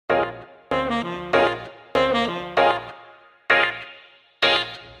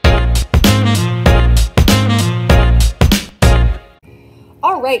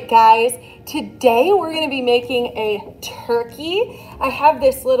All right, guys, today we're gonna be making a turkey. I have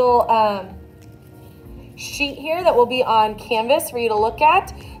this little sheet here that will be on canvas for you to look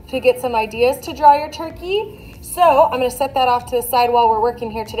at to get some ideas to draw your turkey. So I'm gonna set that off to the side while we're working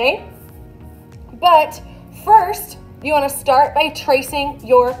here today. But first, you wanna start by tracing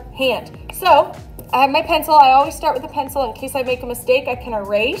your hand. So I have my pencil. I always start with a pencil in case I make a mistake, I can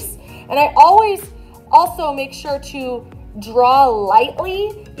erase. And I always also make sure to draw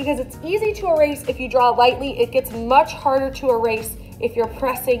lightly because it's easy to erase if you draw lightly. It gets much harder to erase if you're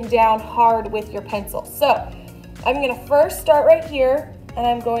pressing down hard with your pencil. So I'm gonna first start right here and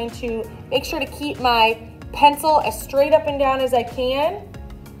I'm going to make sure to keep my pencil as straight up and down as I can.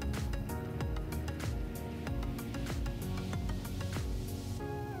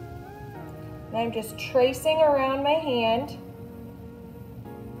 And I'm just tracing around my hand.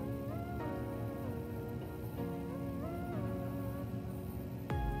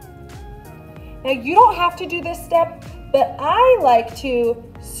 Now you don't have to do this step, but I like to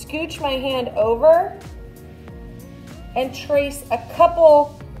scooch my hand over and trace a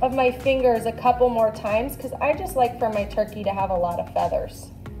couple of my fingers a couple more times because I just like for my turkey to have a lot of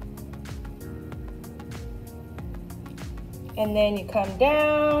feathers. And then you come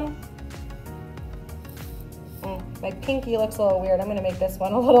down. My pinky looks a little weird. I'm gonna make this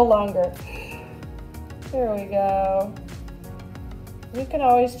one a little longer. There we go. You can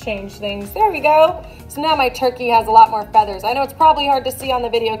always change things. There we go. So now my turkey has a lot more feathers. I know it's probably hard to see on the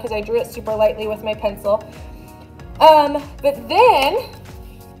video because I drew it super lightly with my pencil. But then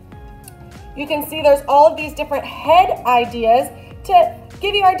you can see there's all of these different head ideas to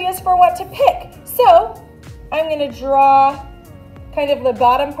give you ideas for what to pick. So I'm gonna draw kind of the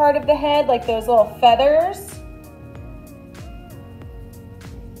bottom part of the head, like those little feathers.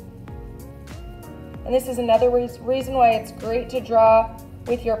 And this is another reason why it's great to draw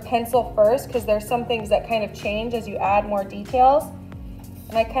with your pencil first, because there's some things that kind of change as you add more details.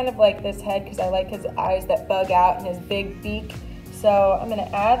 And I kind of like this head because I like his eyes that bug out and his big beak. So I'm gonna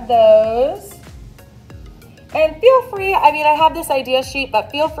add those. And feel free, I mean, I have this idea sheet,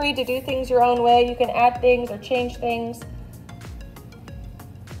 but feel free to do things your own way. You can add things or change things.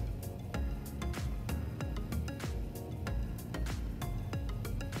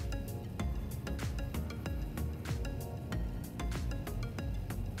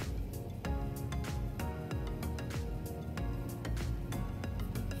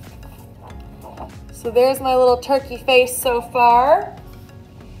 So there's my little turkey face so far.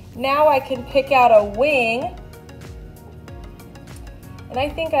 Now I can pick out a wing. And I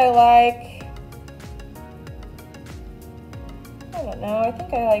think I like, I don't know, I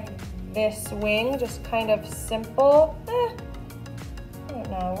think I like this wing, just kind of simple. I don't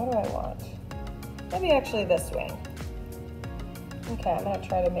know, what do I want? Maybe actually this wing. Okay, I'm gonna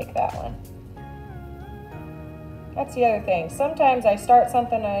try to make that one. That's the other thing. Sometimes I start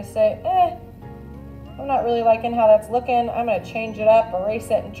something and I say, I'm not really liking how that's looking. I'm gonna change it up, erase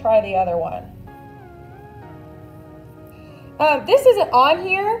it, and try the other one. This isn't on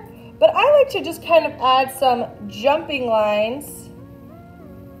here, but I like to just kind of add some jumping lines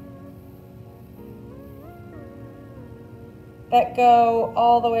that go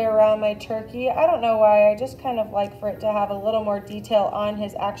all the way around my turkey. I don't know why, I just kind of like for it to have a little more detail on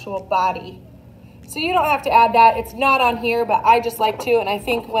his actual body. So you don't have to add that. It's not on here, but I just like to, and I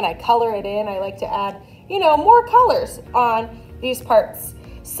think when I color it in, I like to add, you know, more colors on these parts.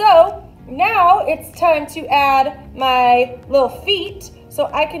 So now it's time to add my little feet so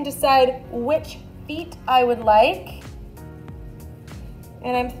I can decide which feet I would like.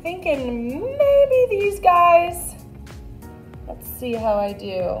 And I'm thinking maybe these guys. Let's see how I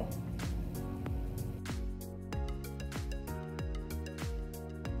do.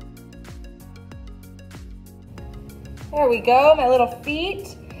 There we go, my little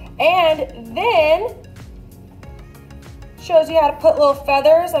feet. And then shows you how to put little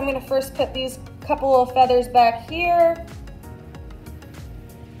feathers. I'm gonna first put these couple little feathers back here.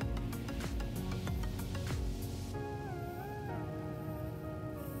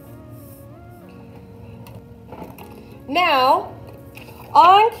 Now,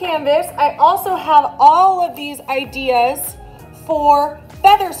 on canvas, I also have all of these ideas for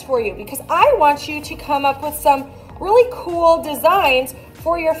feathers for you because I want you to come up with some really cool designs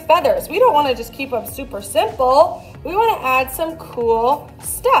for your feathers. We don't want to just keep them super simple. We want to add some cool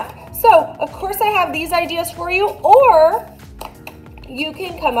stuff. So, of course, I have these ideas for you, or you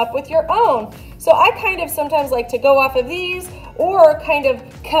can come up with your own. So I kind of sometimes like to go off of these or kind of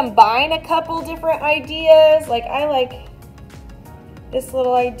combine a couple different ideas. Like I like this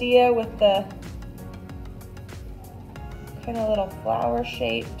little idea with the kind of little flower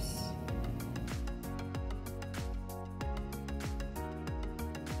shapes.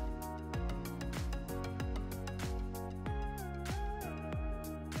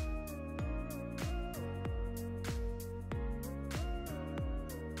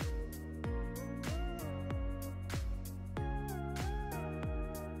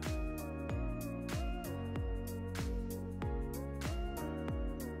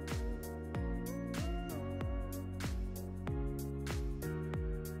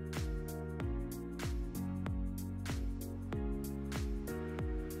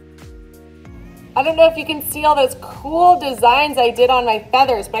 I don't know if you can see all those cool designs I did on my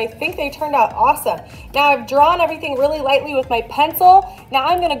feathers, but I think they turned out awesome. Now I've drawn everything really lightly with my pencil. Now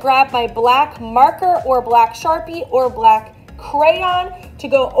I'm gonna grab my black marker or black Sharpie or black crayon to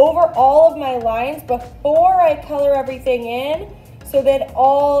go over all of my lines before I color everything in so that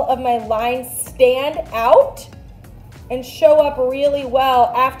all of my lines stand out and show up really well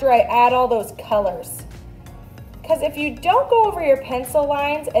after I add all those colors. Because if you don't go over your pencil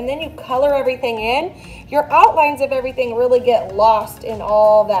lines and then you color everything in, your outlines of everything really get lost in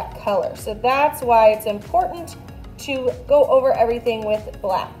all that color. So that's why it's important to go over everything with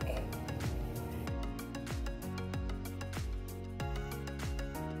black.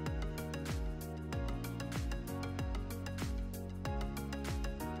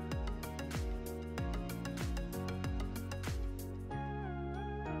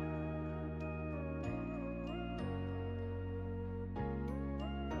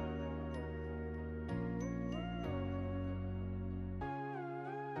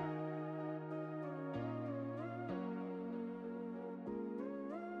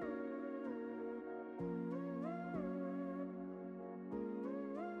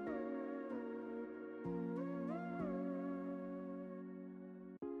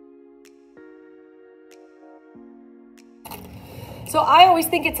 So I always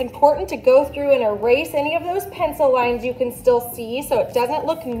think it's important to go through and erase any of those pencil lines you can still see so it doesn't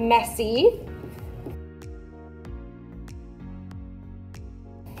look messy.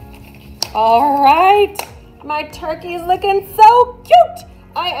 All right, my turkey is looking so cute.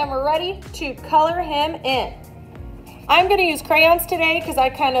 I am ready to color him in. I'm gonna use crayons today because I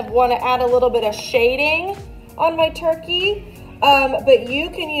kind of want to add a little bit of shading on my turkey, but you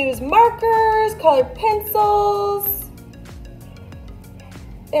can use markers, colored pencils.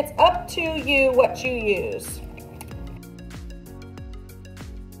 It's up to you what you use.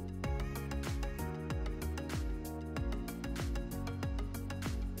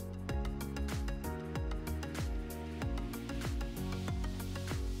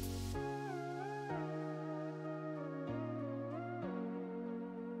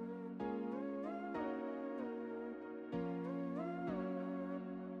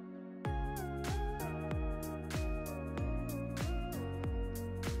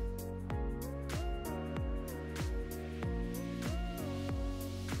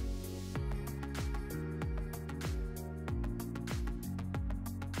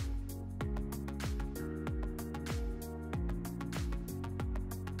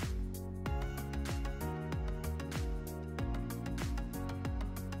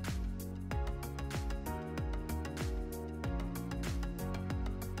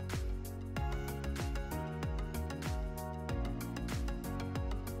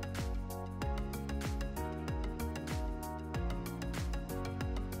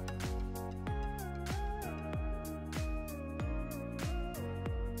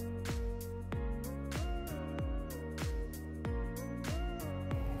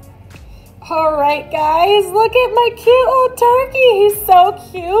 All right, guys, look at my cute little turkey. He's so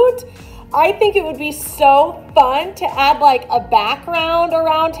cute. I think it would be so fun to add like a background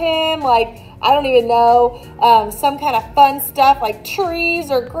around him, like, I don't even know, some kind of fun stuff like trees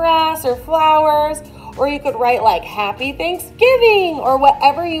or grass or flowers, or you could write like Happy Thanksgiving or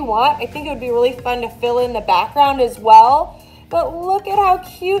whatever you want. I think it would be really fun to fill in the background as well. But look at how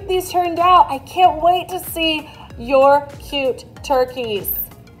cute these turned out. I can't wait to see your cute turkeys.